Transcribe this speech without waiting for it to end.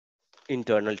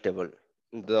internal table.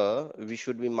 We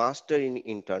should be master in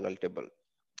internal table.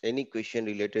 Any question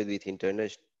related with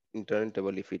internal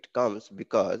table if it comes,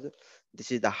 because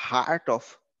this is the heart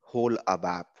of whole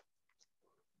ABAP.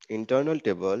 Internal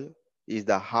table is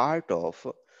the heart of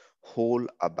whole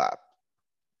ABAP.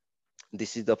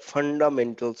 This is the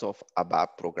fundamentals of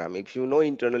ABAP program. If you know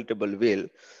internal table well,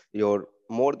 your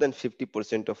more than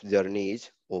 50% of journey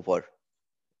is over.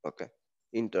 Okay.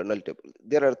 Internal table.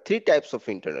 There are three types of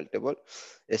internal table: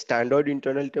 a standard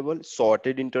internal table,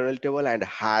 sorted internal table, and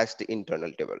hashed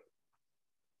internal table.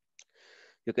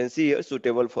 You can see here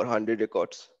suitable for 100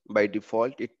 records. By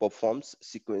default, it performs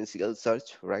sequential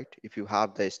search, right? If you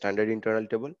have the standard internal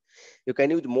table, you can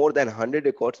use more than 100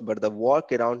 records, but the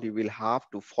workaround you will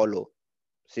have to follow.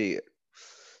 See here.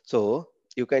 So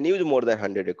you can use more than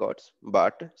 100 records,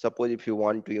 but suppose if you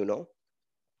want to,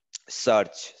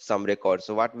 search some records.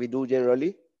 So what we do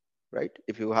generally, right?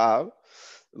 If you have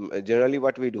generally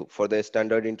what we do for the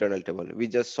standard internal table, we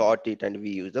just sort it and we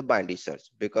use the binary search,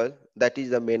 because that is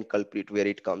the main culprit where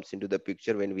it comes into the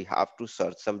picture when we have to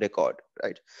search some record,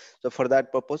 right? So for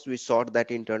that purpose, we sort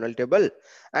that internal table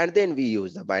and then we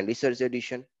use the binary search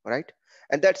edition, right?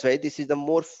 And that's why this is the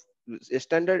more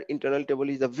standard internal table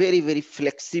is a very, very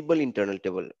flexible internal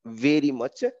table, very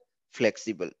much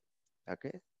flexible.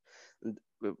 Okay,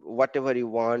 whatever you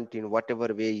want, in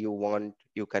whatever way you want,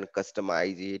 you can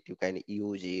customize it, you can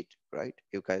use it, right?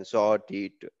 You can sort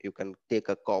it, you can take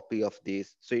a copy of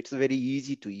this, so it's very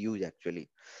easy to use actually.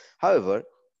 However,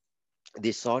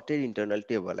 the sorted internal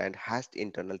table and hashed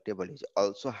internal table is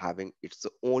also having its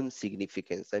own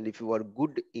significance, and if you are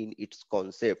good in its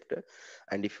concept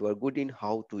and if you are good in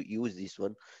how to use this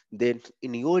one, then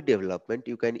in your development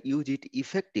you can use it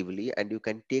effectively and you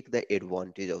can take the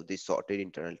advantage of the sorted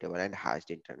internal table and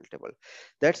hashed internal table.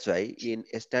 That's why in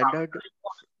a standard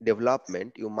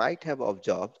development you might have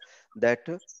observed that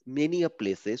many a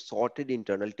places sorted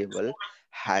internal table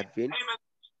have been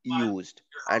used,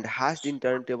 and hashed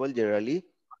internal table generally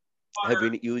have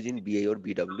been used in BA or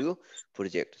BW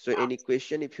project. So any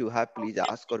question if you have, please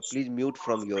ask, or please mute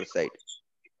from your side.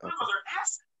 Okay.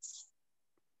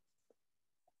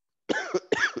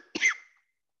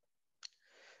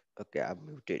 Okay, I've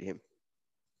muted him.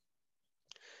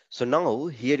 So now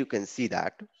here you can see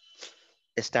that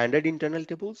a standard internal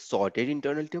table, sorted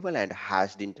internal table, and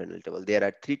hashed internal table. There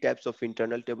are three types of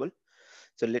internal table.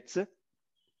 So let's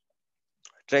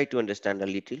try to understand a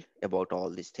little about all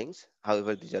these things.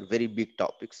 However, these are very big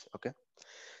topics. Okay.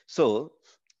 So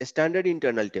a standard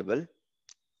internal table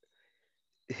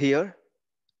here,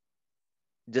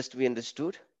 just we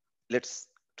understood. Let's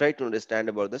try to understand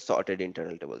about the sorted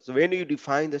internal table. So when you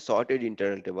define the sorted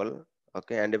internal table,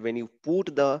 okay, and when you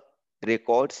put the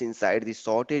records inside the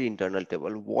sorted internal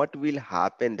table, what will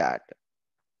happen that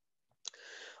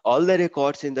all the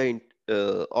records in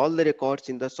the all the records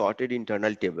in the sorted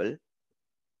internal table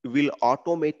will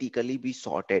automatically be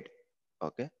sorted.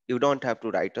 Okay, you don't have to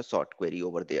write a sort query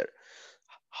over there.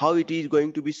 How it is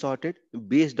going to be sorted?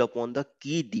 Based upon the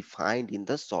key defined in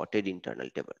the sorted internal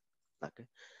table. Okay,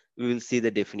 we will see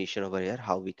the definition over here,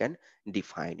 how we can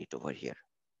define it over here.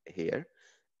 Here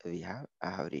I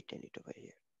have written it over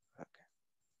here. Okay,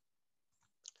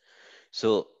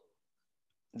 so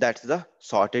that's the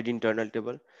sorted internal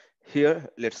table. Here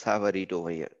let's have a read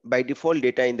over here. By default,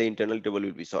 data in the internal table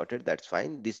will be sorted. That's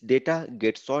fine. This data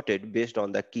gets sorted based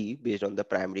on the key, based on the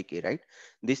primary key, right?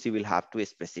 This you will have to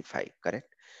specify,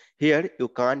 correct? Here you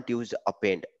can't use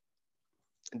append.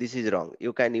 This is wrong.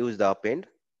 You can use the append.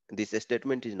 This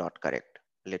statement is not correct.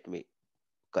 Let me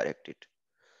correct it.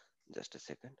 Just a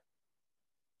second.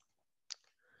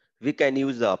 We can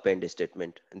use the append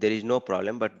statement. There is no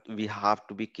problem, but we have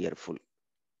to be careful.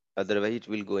 Otherwise, it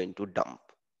will go into dump.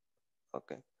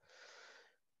 Okay.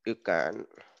 You can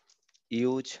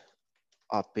use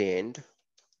append.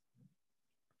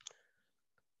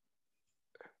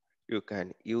 You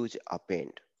can use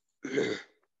append,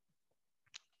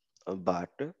 but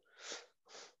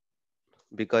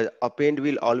because append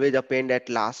will always append at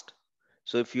last.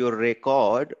 So if your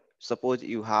record, suppose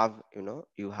you have,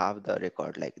 you have the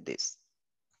record like this.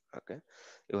 Okay,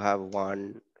 you have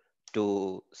 1,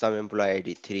 2, some employee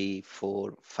ID 3,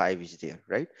 4, 5 is there,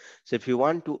 right? So if you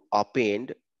want to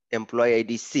append employee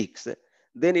ID 6,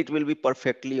 then it will be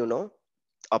perfectly,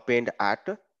 append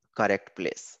at correct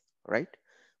place, right?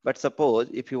 But suppose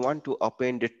if you want to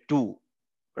append 2,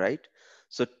 right?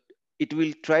 So it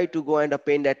will try to go and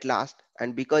append at last,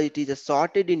 and because it is a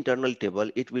sorted internal table,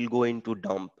 it will go into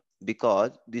dump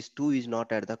because this 2 is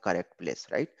not at the correct place,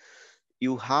 right?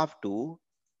 You have to,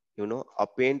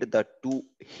 append the 2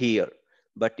 here.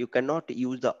 but you cannot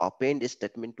use the append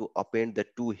statement to append the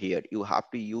two here. You have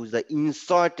to use the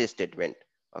insert statement.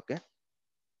 Okay,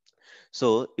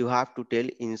 so you have to tell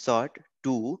insert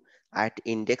 2 at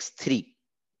index 3.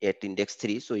 At index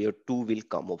 3, so your 2 will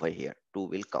come over here. 2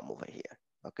 will come over here.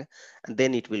 Okay, and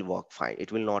then it will work fine.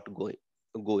 It will not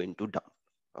go into dump.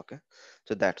 Okay,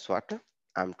 so that's what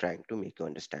I'm trying to make you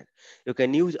understand. You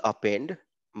can use append,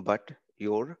 but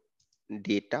your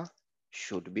data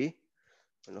should be,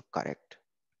 correct.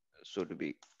 Should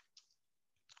be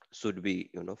should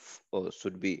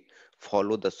be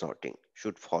follow the sorting.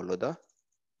 Should follow the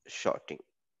sorting.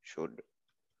 Should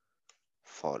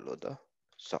follow the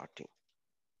sorting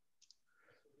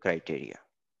criteria.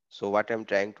 So what I'm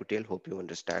trying to tell, hope you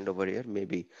understand over here.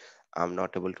 Maybe I'm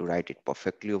not able to write it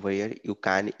perfectly over here. You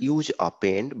can use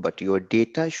append, but your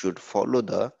data should follow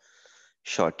the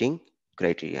sorting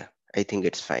criteria. I think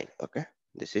it's fine. Okay,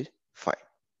 this is fine.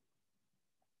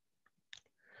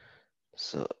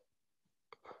 So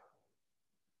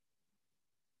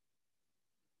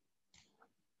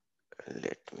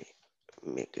let me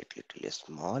make it little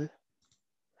small.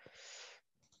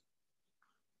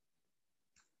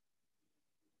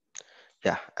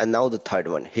 Yeah, and now the third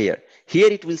one here. Here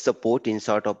it will support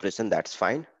insert operation, that's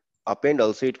fine. Append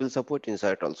also it will support,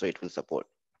 insert also it will support.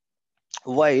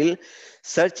 While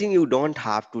searching, you don't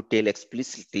have to tell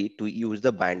explicitly to use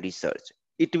the binary search.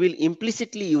 It will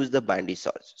implicitly use the binary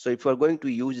search. So if you are going to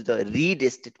use the read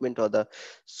statement or the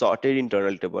sorted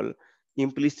internal table,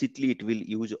 implicitly it will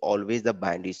use always the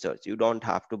binary search. You don't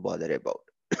have to bother about.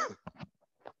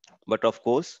 But of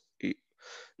course,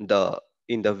 the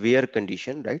in the where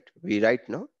condition, right? We write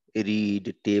now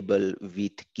read table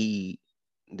with key,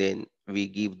 then we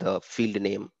give the field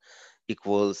name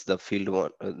equals the field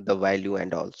one, the value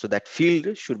and all. So that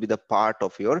field should be the part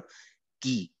of your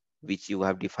key which you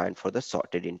have defined for the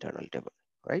sorted internal table,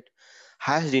 right?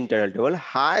 Hashed internal table,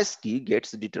 hash key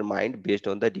gets determined based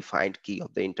on the defined key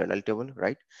of the internal table,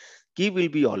 right? Key will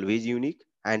be always unique,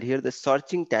 and here the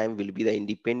searching time will be the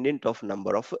independent of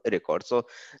number of records. So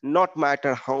not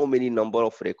matter how many number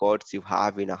of records you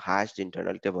have in a hashed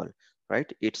internal table,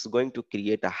 right? It's going to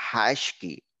create a hash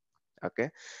key.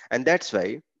 Okay, and that's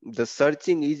why the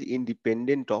searching is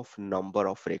independent of number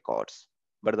of records.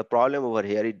 But the problem over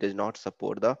here, it does not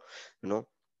support the, you know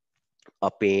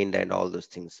append and all those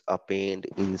things. Append,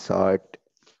 insert,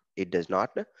 it does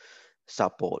not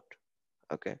support.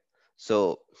 Okay,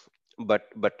 so but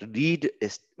read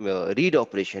is read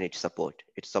operation, it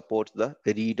supports the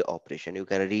read operation. You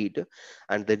can read,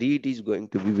 and the read is going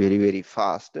to be very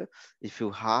fast. If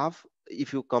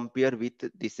you compare with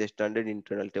this standard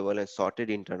internal table and sorted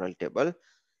internal table,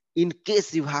 in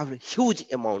case you have a huge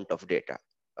amount of data.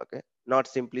 Okay, not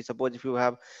simply suppose if you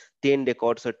have 10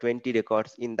 records or 20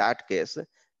 records, in that case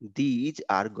these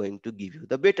are going to give you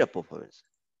the better performance,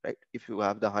 right? If you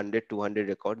have the 100 200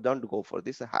 records, don't go for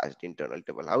this hashed internal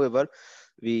table. However,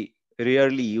 we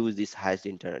rarely use this hashed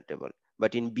internal table,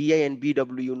 but in BI and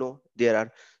BW, there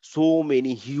are so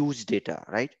many huge data,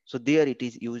 right? So there it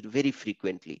is used very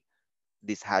frequently,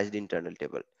 this hashed internal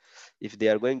table. If they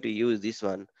are going to use this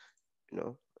one,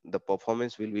 the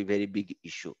performance will be very big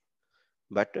issue.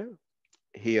 But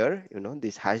here,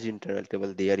 this hash internal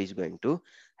table there is going to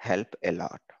help a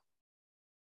lot.